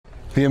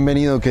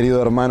Bienvenido,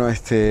 querido hermano, a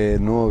este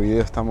nuevo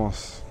video.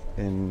 Estamos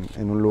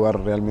en un lugar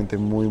realmente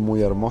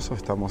muy hermoso.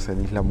 Estamos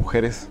en Isla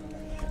Mujeres,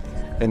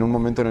 en un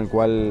momento en el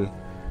cual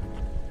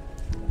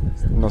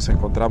nos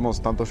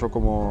encontramos, tanto yo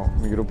como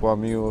mi grupo de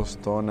amigos,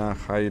 Tona,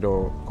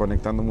 Jairo,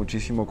 conectando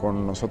muchísimo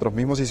con nosotros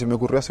mismos, y se me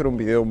ocurrió hacer un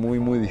video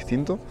muy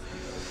distinto,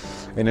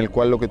 en el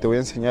cual lo que te voy a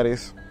enseñar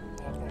es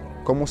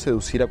cómo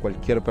seducir a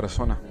cualquier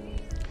persona.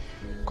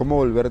 Cómo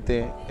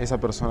volverte esa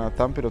persona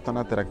tan pero tan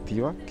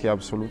atractiva que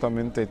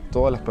absolutamente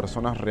todas las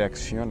personas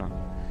reaccionan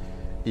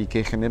y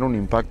que genera un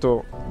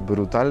impacto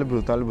brutal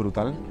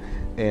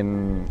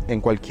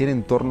en cualquier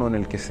entorno en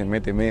el que se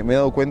mete. Me he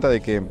dado cuenta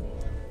de que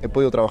he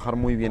podido trabajar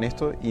muy bien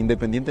esto,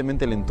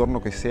 independientemente del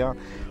entorno que sea.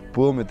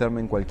 Puedo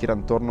meterme en cualquier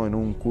entorno, en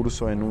un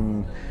curso,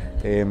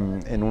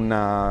 en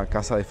una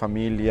casa de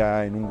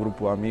familia, en un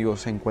grupo de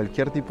amigos, en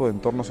cualquier tipo de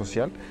entorno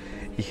social,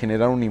 y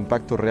generar un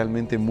impacto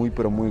realmente muy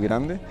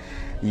grande.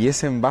 Y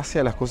es en base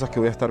a las cosas que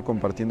voy a estar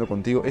compartiendo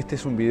contigo. Este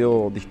es un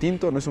video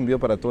distinto, no es un video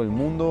para todo el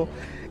mundo,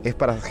 es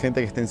para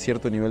gente que esté en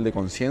cierto nivel de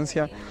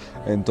conciencia.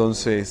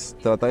 Entonces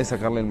trata de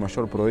sacarle el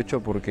mayor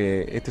provecho,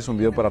 porque este es un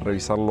video para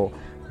revisarlo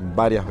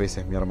varias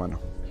veces, mi hermano.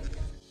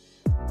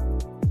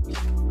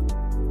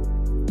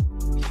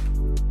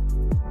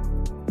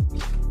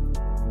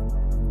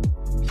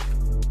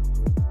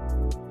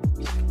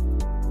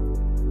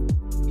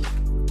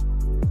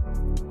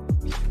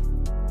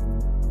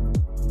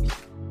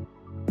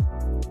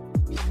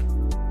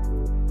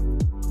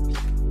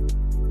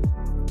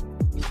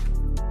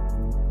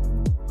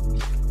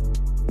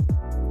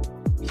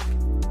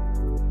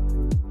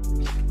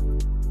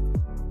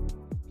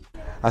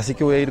 Así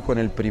que voy a ir con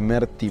el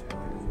primer tip.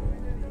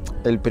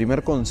 El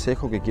primer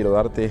consejo que quiero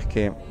darte es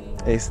que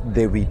es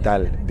de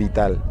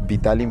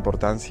vital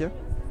importancia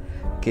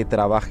que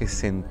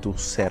trabajes en tu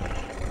ser,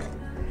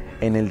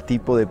 en el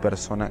tipo de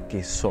persona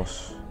que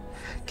sos.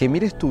 Que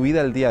mires tu vida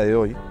al día de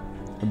hoy,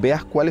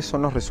 veas cuáles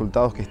son los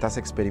resultados que estás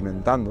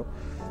experimentando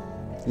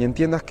y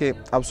entiendas que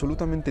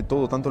absolutamente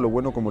todo, tanto lo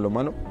bueno como lo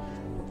malo,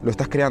 lo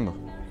estás creando.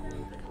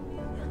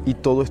 Y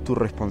todo es tu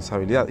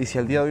responsabilidad. Y si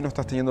al día de hoy no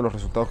estás teniendo los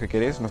resultados que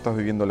querés, no estás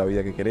viviendo la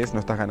vida que querés,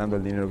 no estás ganando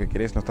el dinero que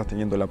querés, no estás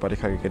teniendo la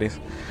pareja que querés,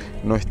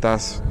 no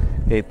estás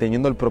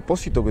teniendo el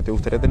propósito que te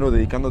gustaría tener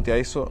dedicándote a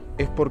eso,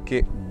 es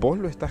porque vos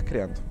lo estás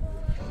creando.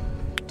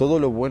 Todo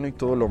lo bueno y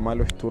todo lo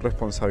malo es tu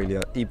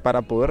responsabilidad. Y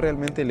para poder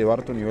realmente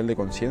elevar tu nivel de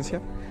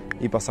conciencia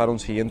y pasar a un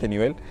siguiente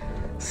nivel,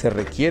 se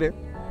requiere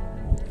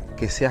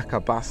que seas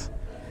capaz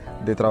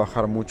de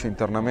trabajar mucho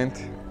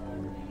internamente,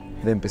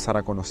 de empezar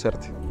a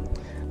conocerte,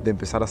 de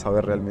empezar a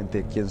saber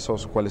realmente quién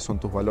sos, cuáles son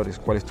tus valores,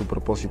 cuál es tu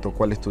propósito,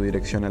 cuál es tu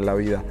dirección en la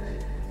vida.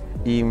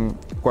 Y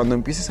cuando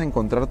empieces a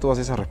encontrar todas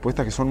esas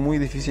respuestas, que son muy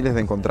difíciles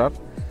de encontrar,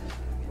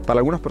 para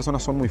algunas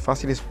personas son muy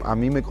fáciles, a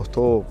mí me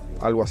costó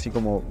algo así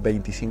como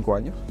 25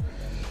 años,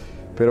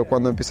 pero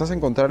cuando empiezas a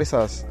encontrar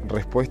esas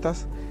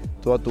respuestas,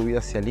 toda tu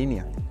vida se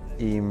alinea.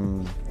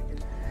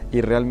 Y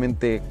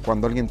realmente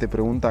cuando alguien te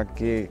pregunta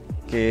quién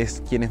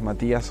es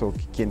Matías o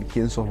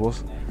quién sos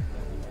vos,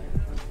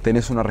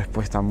 tenés una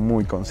respuesta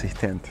muy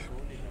consistente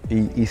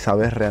y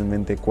sabes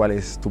realmente cuál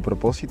es tu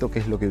propósito, qué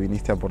es lo que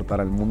viniste a aportar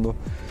al mundo,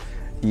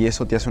 y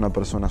eso te hace una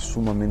persona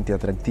sumamente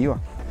atractiva.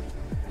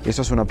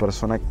 Eso es una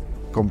persona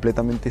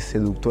completamente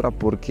seductora,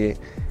 porque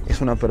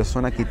es una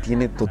persona que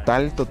tiene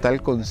total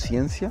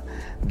conciencia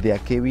de a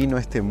qué vino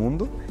a este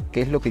mundo,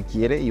 qué es lo que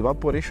quiere y va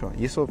por ello.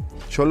 Y eso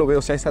yo lo veo,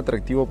 o sea, es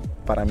atractivo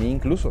para mí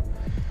incluso.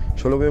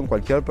 Yo lo veo en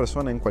cualquier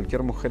persona, en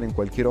cualquier mujer, en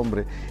cualquier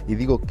hombre, y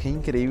digo, qué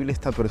increíble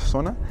esta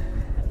persona,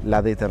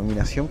 la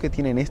determinación que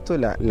tiene en esto,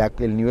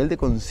 el nivel de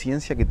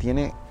conciencia que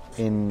tiene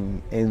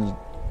en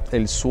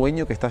el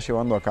sueño que está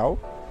llevando a cabo,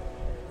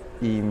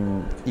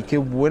 y qué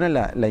buena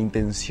la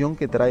intención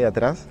que trae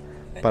atrás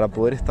para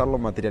poder estarlo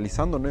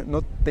materializando.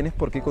 No tenés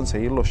por qué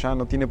conseguirlo ya,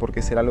 no tiene por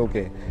qué ser algo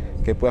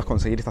que puedas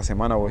conseguir esta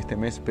semana o este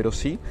mes, pero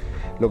sí,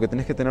 lo que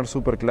tenés que tener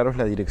súper claro es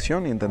la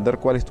dirección y entender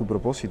cuál es tu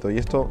propósito. Y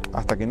esto,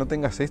 hasta que no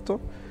tengas esto,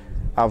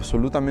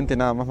 absolutamente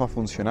nada más va a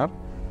funcionar,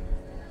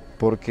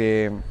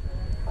 porque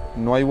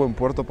no hay buen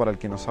puerto para el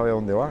que no sabe a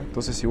dónde va.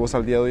 Entonces, si vos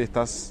al día de hoy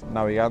estás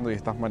navegando y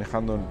estás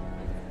manejando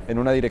en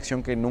una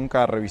dirección que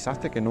nunca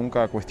revisaste, que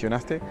nunca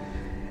cuestionaste,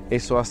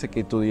 eso hace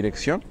que tu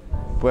dirección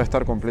pueda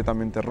estar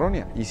completamente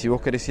errónea. Y si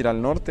vos querés ir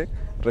al norte,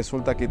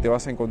 resulta que te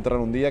vas a encontrar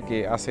un día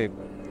que hace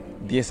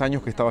 10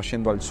 años que estabas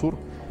yendo al sur.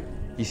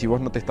 Y si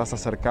vos no te estás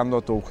acercando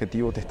a tu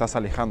objetivo, te estás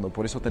alejando.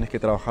 Por eso tenés que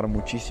trabajar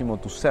muchísimo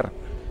tu ser.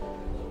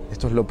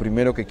 Esto es lo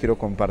primero que quiero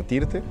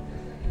compartirte,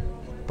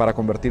 para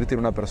convertirte en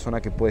una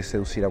persona que puede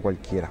seducir a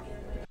cualquiera.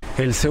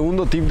 El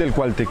segundo tip del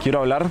cual te quiero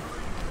hablar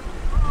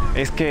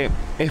es que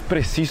es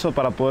preciso,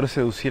 para poder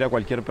seducir a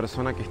cualquier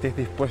persona, que estés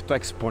dispuesto a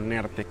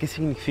exponerte. ¿Qué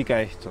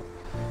significa esto?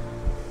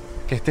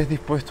 Que estés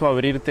dispuesto a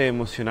abrirte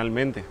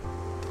emocionalmente.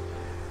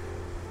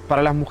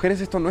 Para las mujeres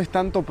esto no es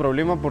tanto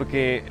problema,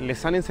 porque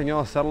les han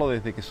enseñado a hacerlo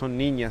desde que son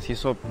niñas y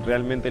eso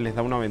realmente les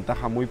da una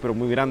ventaja muy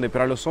grande.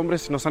 Pero a los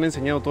hombres nos han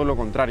enseñado todo lo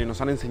contrario,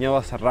 nos han enseñado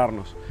a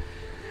cerrarnos.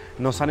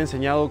 Nos han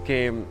enseñado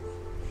que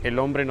el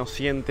hombre no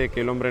siente,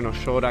 que el hombre no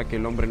llora, que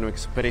el hombre no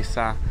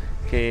expresa,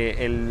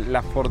 que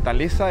la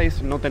fortaleza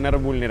es no tener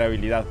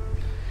vulnerabilidad.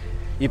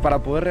 Y para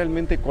poder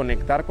realmente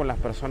conectar con las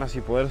personas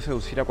y poder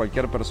seducir a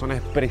cualquier persona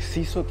es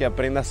preciso que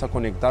aprendas a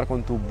conectar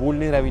con tu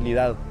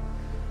vulnerabilidad.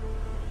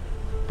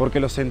 Porque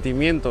los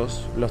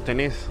sentimientos los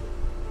tenés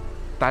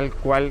tal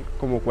cual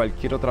como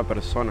cualquier otra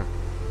persona.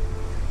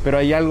 Pero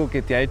hay algo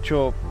que te ha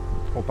hecho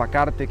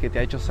opacarte, que te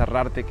ha hecho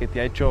cerrarte, que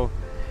te ha hecho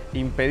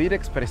impedir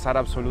expresar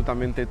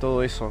absolutamente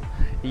todo eso.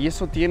 Y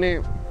eso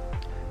tiene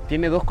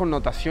dos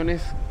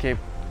connotaciones que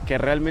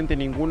realmente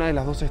ninguna de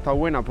las dos está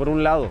buena. Por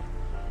un lado,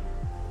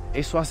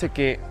 eso hace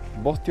que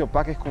vos te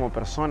opaques como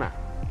persona,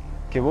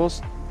 que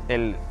vos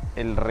el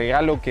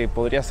regalo que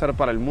podría ser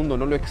para el mundo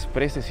no lo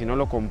expreses y no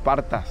lo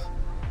compartas,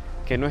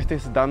 que no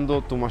estés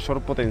dando tu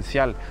mayor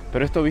potencial.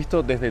 Pero esto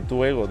visto desde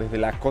tu ego, desde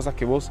las cosas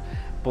que vos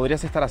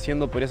podrías estar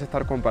haciendo, podrías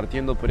estar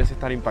compartiendo, podrías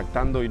estar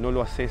impactando y no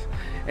lo haces.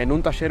 En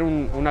un taller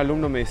un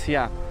alumno me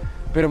decía: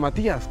 pero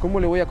Matías,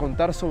 ¿cómo le voy a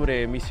contar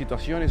sobre mis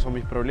situaciones o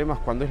mis problemas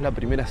cuando es la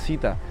primera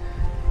cita?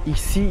 Y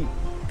sí,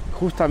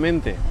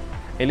 justamente,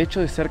 el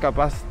hecho de ser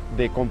capaz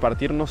de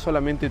compartir no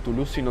solamente tu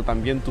luz, sino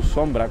también tu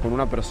sombra con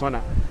una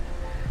persona,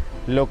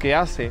 lo que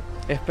hace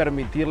es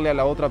permitirle a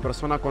la otra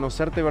persona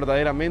conocerte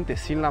verdaderamente,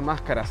 sin la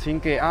máscara,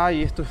 sin que,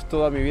 ay, esto es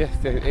toda mi vida,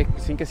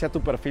 sin que sea tu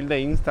perfil de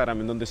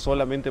Instagram en donde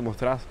solamente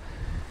mostrás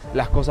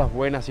las cosas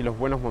buenas y los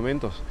buenos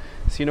momentos,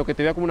 sino que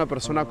te vea como una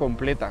persona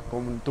completa,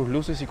 con tus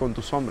luces y con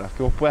tus sombras,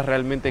 que vos puedas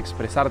realmente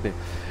expresarte.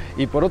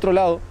 Y por otro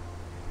lado,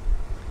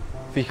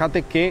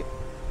 fíjate qué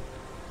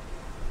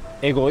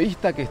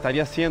egoísta que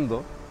estaría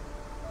siendo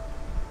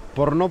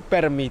por no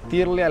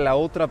permitirle a la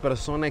otra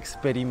persona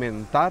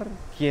experimentar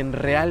quién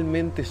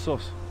realmente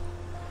sos,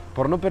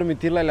 por no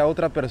permitirle a la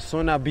otra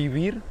persona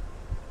vivir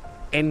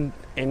en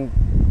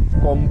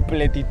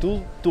completitud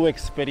tu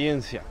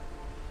experiencia.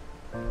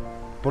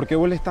 Porque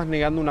vos le estás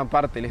negando una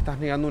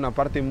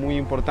parte muy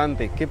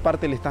importante. ¿Qué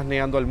parte le estás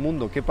negando al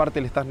mundo? ¿Qué parte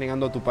le estás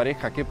negando a tu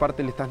pareja? ¿Qué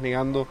parte le estás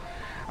negando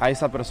a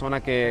esa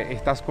persona que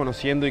estás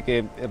conociendo y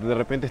que de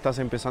repente estás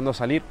empezando a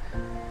salir?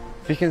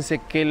 Fíjense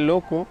qué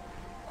loco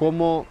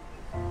cómo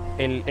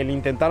el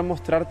intentar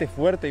mostrarte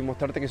fuerte y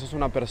mostrarte que sos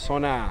una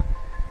persona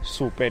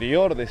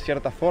superior de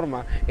cierta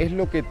forma es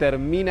lo que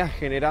termina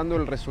generando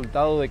el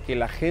resultado de que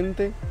la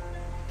gente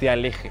te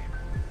aleje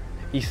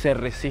y se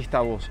resista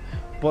a vos,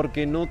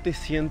 porque no te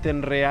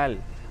sienten real.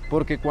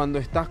 Porque cuando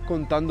estás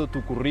contando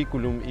tu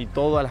currículum y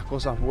todas las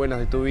cosas buenas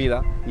de tu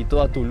vida y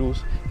toda tu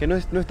luz, que no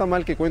está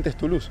mal que cuentes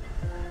tu luz,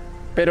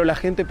 pero la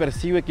gente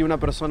percibe que una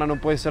persona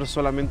no puede ser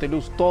solamente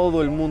luz.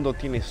 Todo el mundo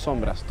tiene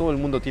sombras, todo el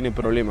mundo tiene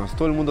problemas,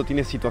 todo el mundo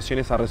tiene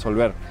situaciones a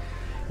resolver.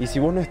 Y si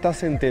vos no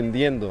estás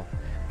entendiendo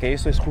que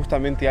eso es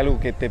justamente algo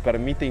que te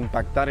permite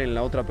impactar en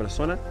la otra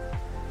persona,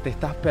 te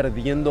estás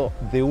perdiendo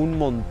de un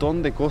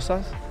montón de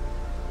cosas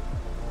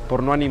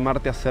por no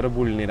animarte a ser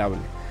vulnerable.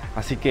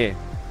 Así que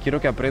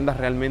quiero que aprendas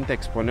realmente a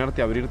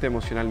exponerte, a abrirte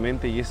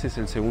emocionalmente, y ese es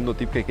el segundo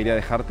tip que quería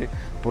dejarte,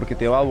 porque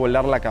te va a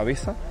volar la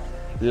cabeza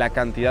la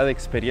cantidad de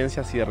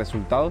experiencias y de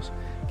resultados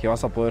que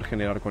vas a poder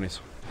generar con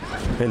eso.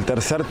 El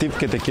tercer tip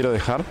que te quiero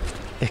dejar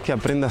es que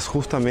aprendas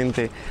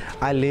justamente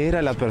a leer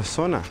a la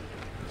persona.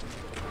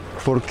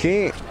 ¿Por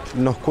qué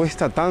nos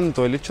cuesta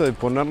tanto el hecho de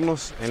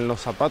ponernos en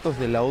los zapatos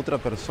de la otra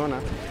persona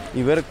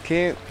y ver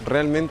qué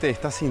realmente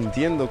está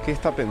sintiendo, qué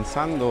está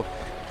pensando,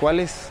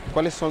 cuáles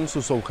son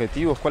sus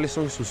objetivos, cuáles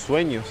son sus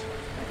sueños,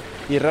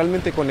 y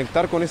realmente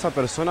conectar con esa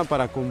persona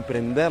para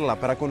comprenderla,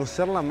 para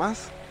conocerla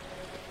más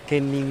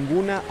que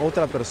ninguna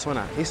otra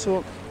persona?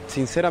 Eso,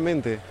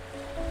 sinceramente,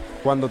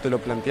 cuando te lo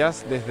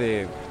planteas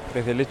desde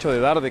el hecho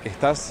de que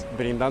estás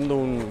brindando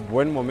un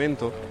buen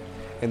momento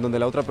en donde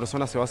la otra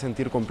persona se va a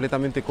sentir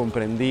completamente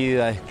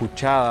comprendida,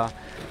 escuchada,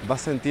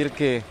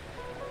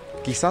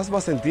 quizás va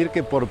a sentir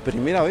que por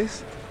primera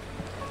vez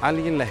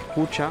alguien la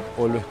escucha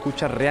o lo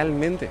escucha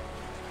realmente.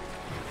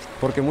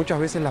 Porque muchas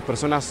veces las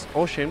personas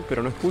oyen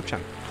pero no escuchan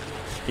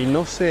y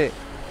no se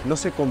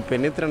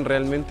compenetran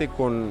realmente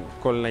con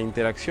la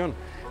interacción.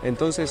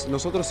 Entonces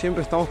nosotros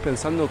siempre estamos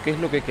pensando qué es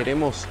lo que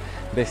queremos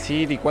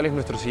decir y cuál es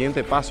nuestro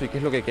siguiente paso y qué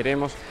es lo que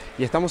queremos,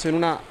 y estamos en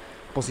una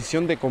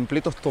posición de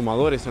completos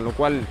tomadores, en lo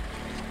cual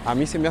a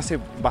mí se me hace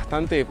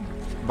bastante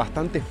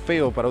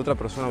feo para otra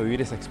persona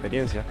vivir esa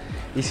experiencia.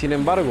 Y sin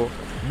embargo,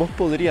 vos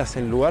podrías,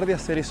 en lugar de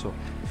hacer eso,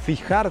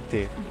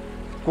 fijarte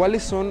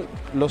cuáles son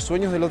los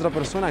sueños de la otra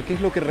persona, qué es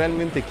lo que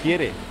realmente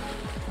quiere,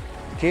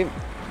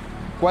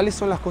 cuáles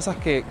son las cosas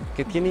que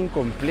tiene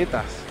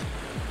incompletas,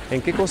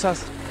 en qué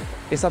cosas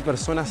esa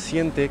persona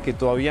siente que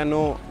todavía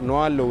no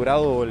ha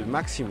logrado el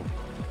máximo,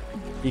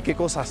 y qué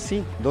cosas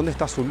sí, dónde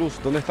está su luz,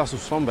 dónde está su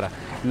sombra.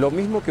 Lo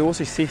mismo que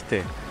vos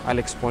hiciste al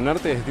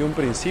exponerte desde un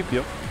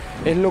principio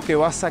es lo que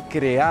vas a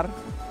crear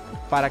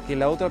para que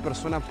la otra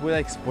persona pueda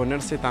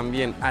exponerse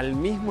también al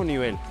mismo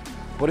nivel.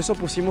 Por eso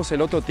pusimos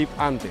el otro tip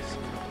antes,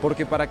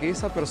 porque para que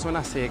esa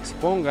persona se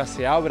exponga,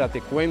 se abra,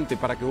 te cuente,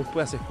 para que vos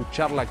puedas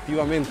escucharla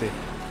activamente,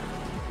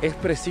 es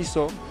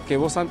preciso que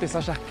vos antes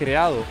hayas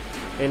creado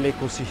el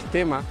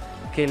ecosistema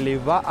que le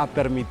va a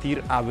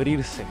permitir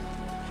abrirse.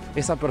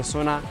 Esa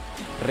persona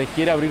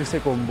requiere abrirse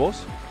con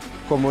vos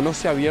como no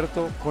se ha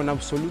abierto con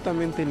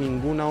absolutamente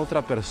ninguna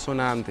otra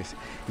persona antes.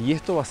 Y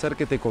esto va a hacer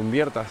que te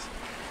conviertas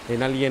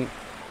en alguien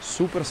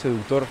súper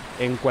seductor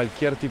en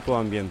cualquier tipo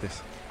de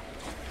ambientes.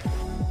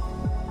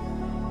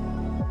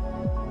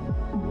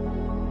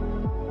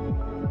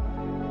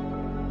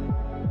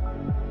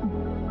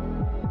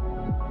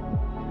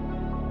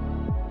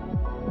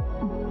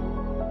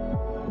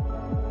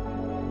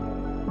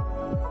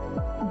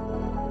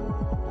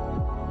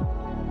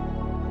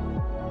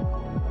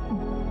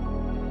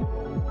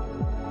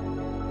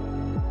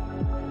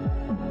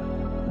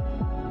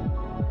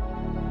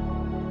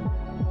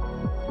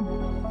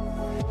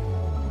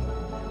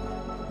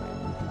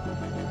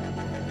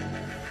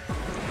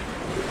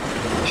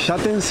 Ya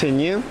te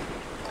enseñé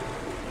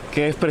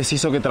que es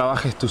preciso que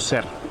trabajes tu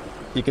ser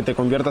y que te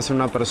conviertas en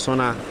una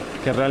persona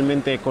que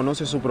realmente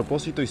conoce su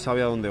propósito y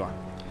sabe a dónde va.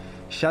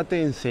 Ya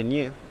te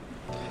enseñé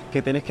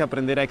que tenés que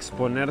aprender a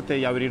exponerte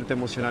y abrirte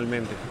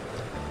emocionalmente.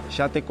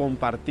 Ya te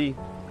compartí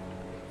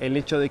el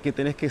hecho de que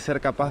tenés que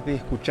ser capaz de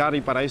escuchar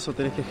y para eso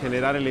tenés que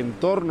generar el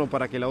entorno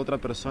para que la otra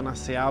persona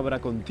se abra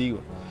contigo.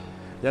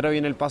 Y ahora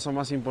viene el paso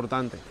más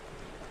importante.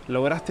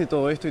 ¿Lograste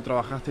todo esto y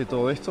trabajaste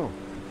todo esto?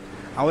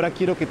 Ahora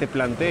quiero que te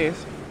plantees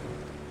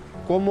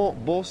cómo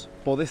vos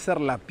podés ser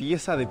la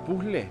pieza de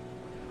puzzle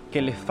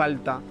que le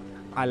falta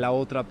a la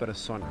otra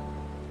persona.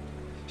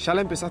 Ya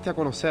la empezaste a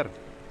conocer,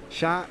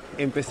 ya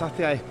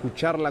empezaste a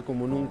escucharla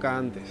como nunca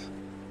antes.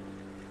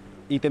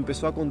 Y te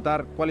empezó a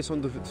contar cuáles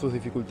son sus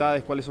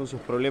dificultades, cuáles son sus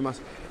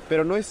problemas,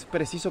 pero no es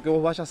preciso que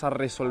vos vayas a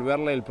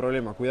resolverle el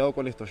problema. Cuidado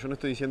con esto, yo no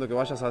estoy diciendo que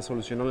vayas a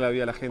solucionarle la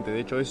vida a la gente.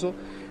 De hecho, eso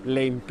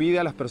le impide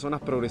a las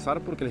personas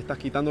progresar porque le estás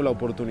quitando la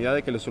oportunidad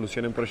de que lo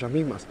solucionen por ellas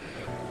mismas.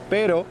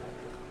 Pero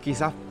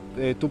quizás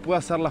tú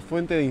puedas ser la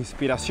fuente de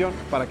inspiración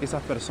para que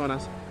esas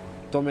personas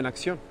tomen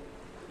acción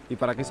y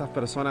para que esas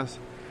personas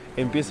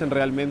empiecen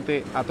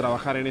realmente a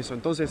trabajar en eso.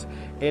 Entonces,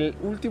 el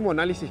último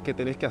análisis que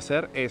tenés que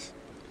hacer es: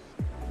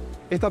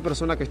 esta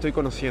persona que estoy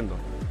conociendo,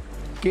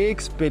 ¿qué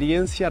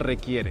experiencia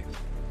requiere?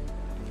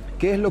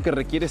 ¿Qué es lo que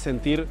requiere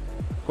sentir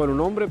con un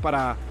hombre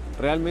para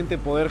realmente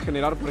poder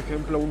generar, por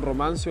ejemplo, un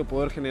romance o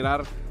poder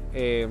generar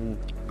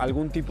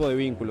algún tipo de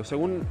vínculo?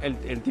 Según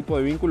el tipo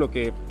de vínculo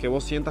que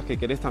vos sientas que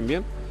querés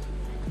también,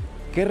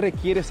 ¿qué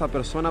requiere esa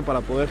persona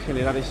para poder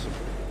generar eso?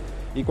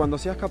 Y cuando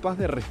seas capaz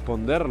de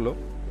responderlo,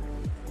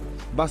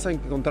 vas a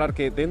encontrar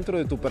que dentro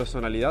de tu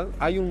personalidad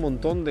hay un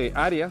montón de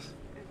áreas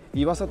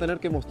y vas a tener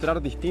que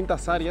mostrar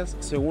distintas áreas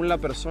según la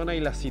persona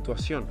y la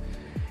situación.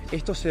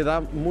 Esto se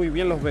da muy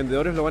bien, los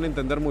vendedores lo van a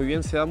entender muy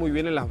bien, se da muy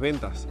bien en las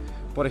ventas.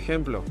 Por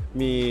ejemplo,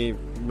 mi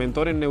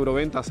mentor en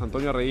neuroventas,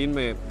 Antonio Arreguín,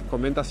 me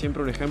comenta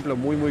siempre un ejemplo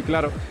muy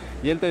claro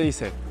y él te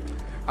dice: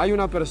 hay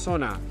una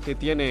persona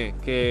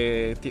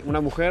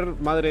una mujer,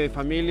 madre de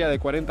familia de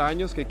 40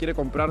 años que quiere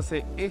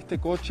comprarse este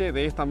coche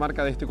de esta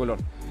marca, de este color.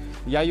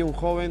 Y hay un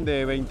joven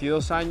de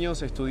 22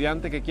 años,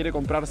 estudiante, que quiere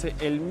comprarse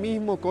el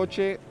mismo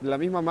coche, la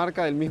misma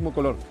marca, del mismo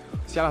color.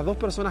 O sea, las dos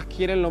personas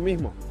quieren lo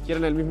mismo,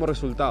 quieren el mismo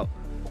resultado.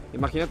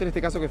 Imagínate en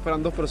este caso que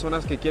fueran dos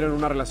personas que quieren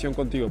una relación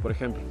contigo, por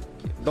ejemplo.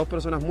 Dos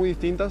personas muy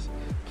distintas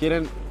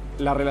quieren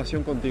la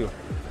relación contigo.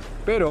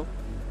 Pero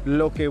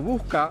lo que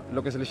busca,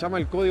 lo que se le llama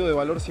el código de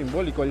valor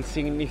simbólico, el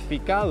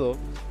significado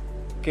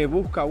que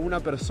busca una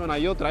persona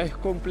y otra es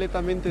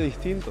completamente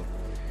distinto.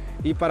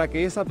 Y para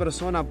que esa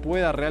persona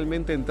pueda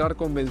realmente entrar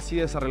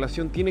convencida de esa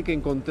relación, tiene que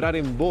encontrar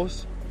en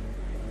vos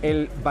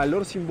el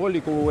valor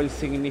simbólico o el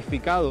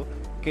significado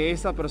que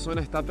esa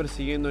persona está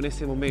persiguiendo en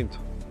ese momento.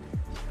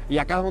 Y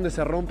acá es donde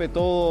se rompe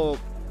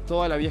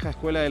toda la vieja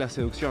escuela de la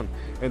seducción,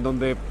 en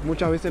donde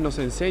muchas veces nos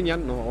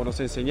enseñan o nos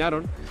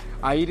enseñaron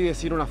a ir y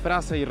decir una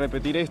frase y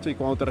repetir esto, y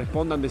cuando te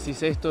respondan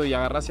decís esto y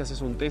agarrás y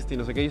haces un test y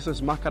no sé qué, y eso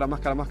es máscara,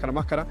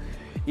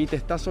 y te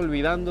estás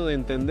olvidando de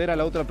entender a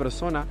la otra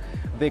persona,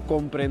 de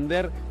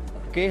comprender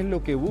qué es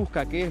lo que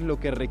busca, qué es lo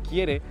que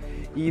requiere,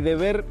 y de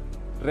ver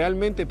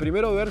realmente,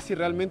 primero ver si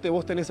realmente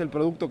vos tenés el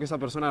producto que esa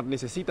persona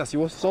necesita, si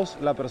vos sos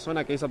la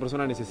persona que esa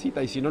persona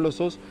necesita, y si no lo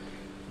sos,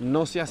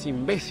 no seas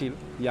imbécil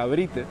y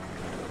abrite.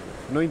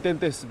 No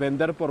intentes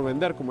vender por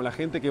vender, como la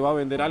gente que va a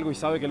vender algo y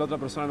sabe que la otra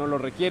persona no lo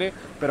requiere,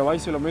 pero va y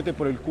se lo mete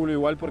por el culo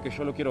igual porque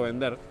yo lo quiero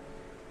vender.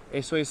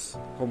 Eso es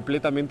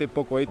completamente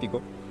poco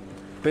ético.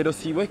 Pero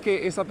si ves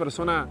que esa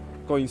persona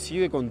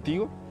coincide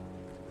contigo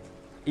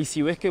y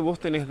si ves que vos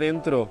tenés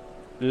dentro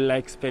la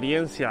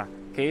experiencia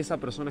que esa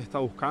persona está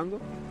buscando,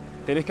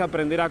 tenés que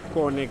aprender a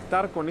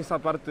conectar con esa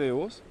parte de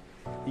vos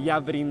y a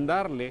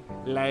brindarle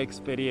la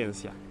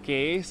experiencia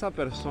que esa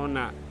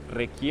persona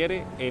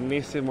requiere en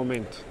ese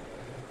momento.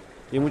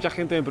 Y mucha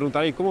gente me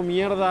preguntará: ¿y cómo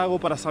mierda hago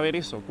para saber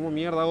eso? ¿Cómo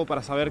mierda hago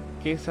para saber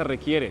qué se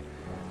requiere?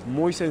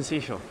 Muy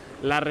sencillo.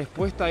 La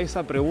respuesta a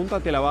esa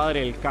pregunta te la va a dar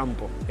el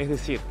campo, es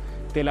decir,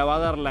 te la va a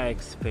dar la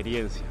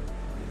experiencia.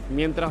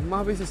 Mientras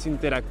más veces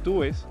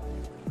interactúes,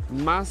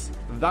 más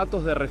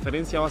datos de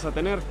referencia vas a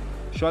tener.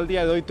 Yo al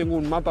día de hoy tengo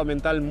un mapa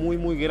mental muy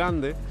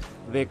grande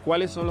de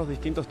cuáles son los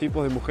distintos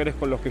tipos de mujeres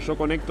con los que yo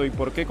conecto y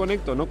por qué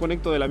conecto. No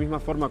conecto de la misma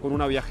forma con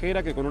una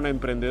viajera que con una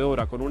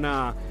emprendedora, con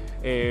una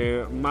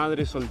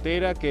madre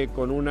soltera que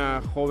con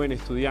una joven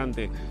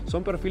estudiante.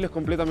 Son perfiles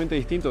completamente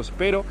distintos,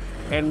 pero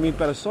en mi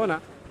persona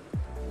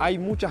hay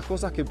muchas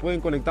cosas que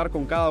pueden conectar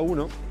con cada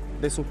uno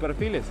de sus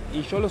perfiles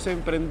y yo los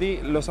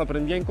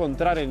aprendí a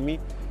encontrar en mí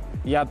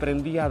y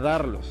aprendí a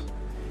darlos.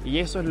 Y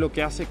eso es lo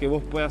que hace que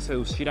vos puedas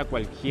seducir a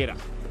cualquiera,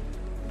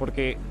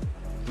 porque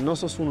no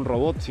sos un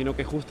robot, sino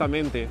que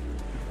justamente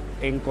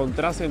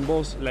encontrás en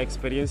vos la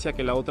experiencia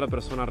que la otra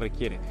persona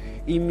requiere.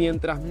 Y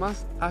mientras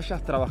más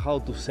hayas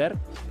trabajado tu ser,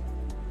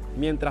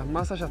 mientras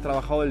más hayas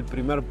trabajado el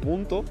primer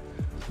punto,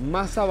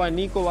 más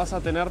abanico vas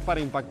a tener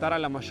para impactar a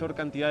la mayor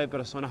cantidad de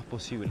personas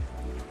posible.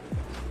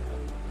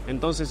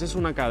 Entonces es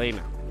una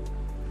cadena.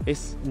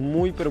 Es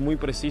muy pero muy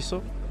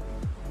preciso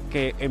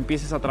que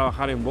empieces a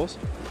trabajar en vos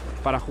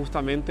para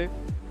justamente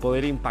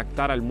poder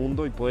impactar al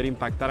mundo y poder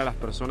impactar a las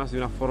personas de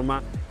una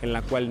forma en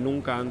la cual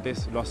nunca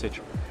antes lo has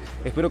hecho.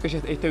 Espero que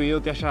este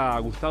video te haya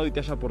gustado y te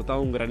haya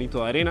aportado un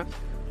granito de arena.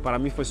 Para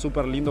mí fue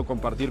súper lindo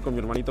compartir con mi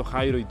hermanito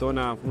Jairo y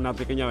Tona una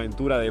pequeña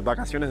aventura de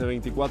vacaciones de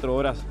 24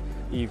 horas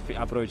y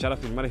aprovechar a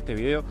filmar este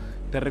video.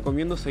 Te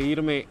recomiendo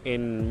seguirme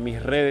en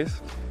mis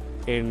redes.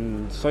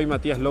 Soy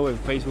Matías Lowe en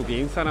Facebook e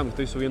Instagram,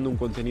 estoy subiendo un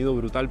contenido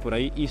brutal por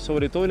ahí y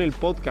sobre todo en el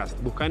podcast,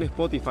 busca en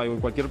Spotify o en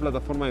cualquier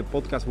plataforma de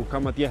podcast, busca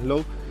Matías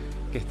Lowe,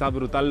 que está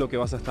brutal lo que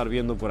vas a estar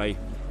viendo por ahí.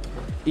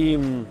 Y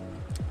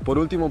por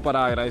último,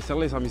 para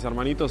agradecerles a mis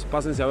hermanitos,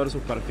 pásense a ver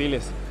sus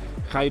perfiles.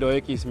 Jairo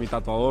X, mi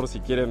tatuador, si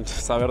quieren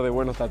saber de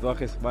buenos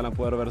tatuajes van a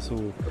poder ver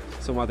su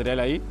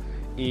material ahí.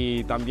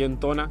 Y también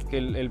Tona, que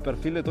el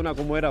perfil de Tona,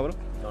 ¿cómo era, bro?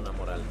 Tona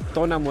Morales.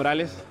 Tona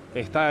Morales,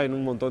 está en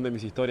un montón de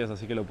mis historias,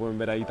 así que lo pueden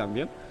ver ahí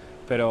también.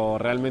 Pero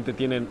realmente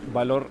tienen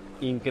valor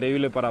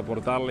increíble para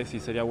aportarles y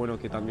sería bueno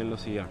que también lo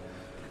sigan.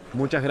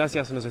 Muchas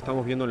gracias, nos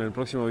estamos viendo en el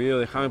próximo video.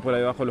 Déjame por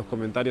ahí abajo en los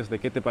comentarios de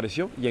qué te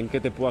pareció y en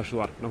qué te puedo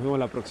ayudar. Nos vemos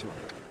la próxima.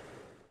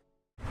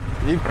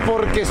 Y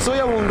porque soy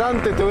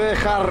abundante te voy a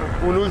dejar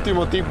un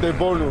último tip de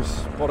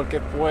bonus, porque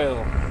puedo.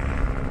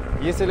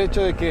 Y es el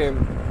hecho de que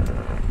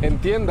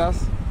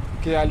entiendas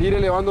que al ir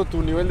elevando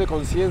tu nivel de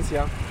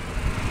conciencia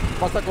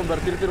vas a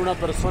convertirte en una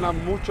persona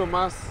mucho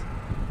más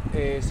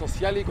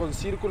social y con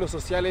círculos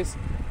sociales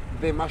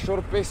de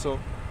mayor peso.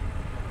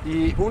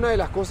 Y una de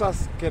las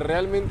cosas que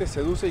realmente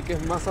seduce y que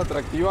es más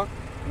atractiva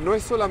no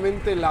es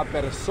solamente la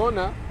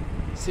persona,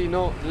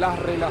 sino las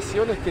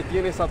relaciones que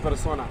tiene esa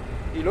persona.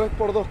 Y lo es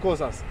por dos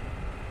cosas.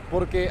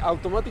 Porque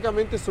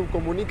automáticamente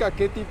subcomunica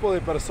qué tipo de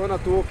persona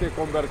tuvo que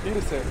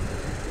convertirse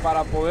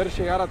para poder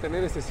llegar a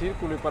tener ese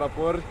círculo y para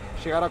poder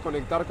llegar a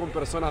conectar con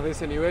personas de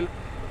ese nivel.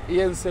 Y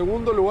en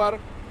segundo lugar,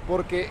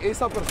 porque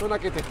esa persona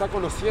que te está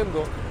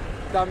conociendo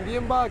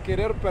también va a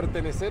querer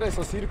pertenecer a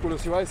esos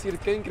círculos y va a decir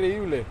qué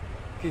increíble.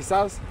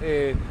 Quizás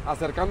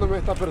acercándome a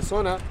esta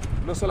persona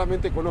no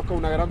solamente conozca a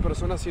una gran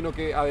persona, sino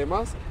que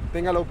además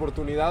tenga la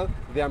oportunidad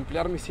de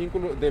ampliar mis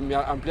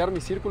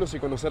círculos y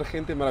conocer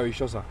gente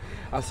maravillosa.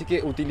 Así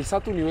que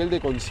utiliza tu nivel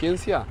de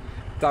conciencia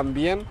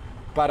también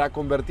para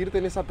convertirte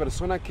en esa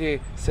persona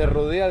que se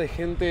rodea de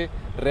gente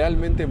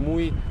realmente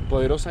muy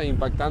poderosa e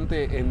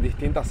impactante en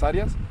distintas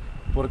áreas,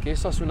 porque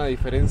eso hace una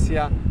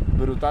diferencia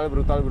brutal,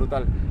 brutal,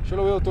 brutal. Yo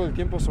lo veo todo el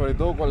tiempo, sobre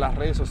todo con las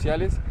redes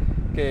sociales,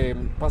 que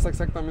pasa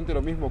exactamente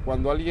lo mismo.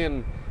 Cuando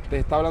alguien te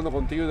está hablando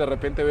contigo y de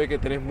repente ve que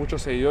tenés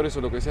muchos seguidores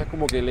o lo que sea, es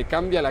como que le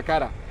cambia la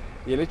cara.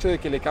 Y el hecho de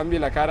que le cambie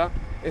la cara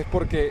es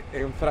porque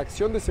en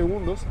fracción de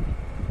segundos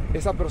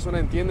esa persona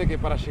entiende que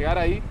para llegar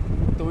ahí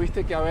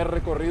tuviste que haber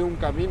recorrido un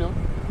camino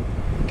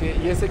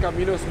y ese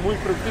camino es muy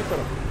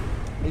fructífero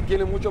y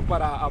tiene mucho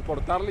para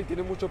aportarle y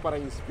tiene mucho para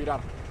inspirar.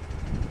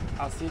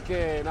 Así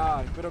que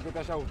nada, espero que te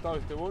haya gustado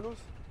este bonus.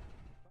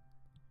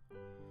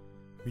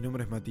 Mi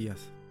nombre es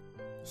Matías.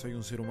 Soy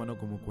un ser humano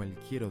como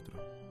cualquier otro,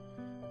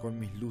 con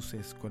mis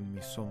luces, con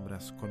mis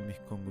sombras, con mis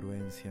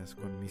congruencias,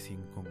 con mis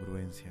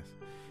incongruencias,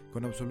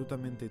 con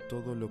absolutamente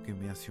todo lo que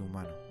me hace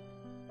humano.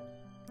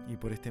 Y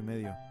por este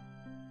medio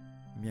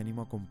me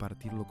animo a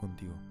compartirlo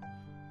contigo,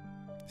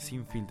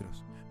 sin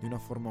filtros, de una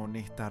forma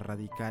honesta,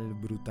 radical,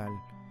 brutal.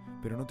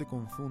 Pero no te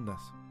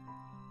confundas,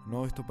 no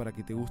hago esto para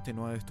que te guste,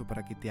 no hago esto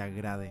para que te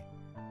agrade,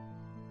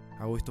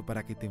 hago esto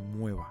para que te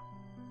mueva,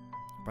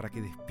 para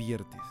que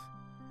despiertes,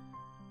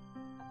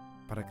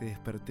 para que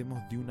despertemos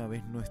de una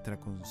vez nuestra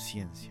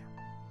conciencia.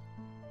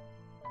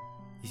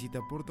 Y si te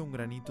aporta un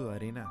granito de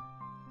arena,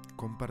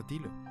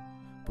 compartilo,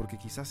 porque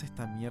quizás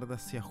esta mierda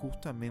sea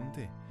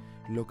justamente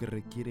lo que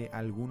requiere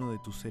alguno de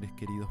tus seres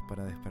queridos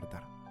para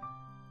despertar.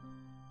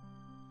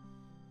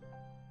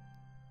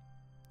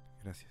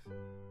 Gracias.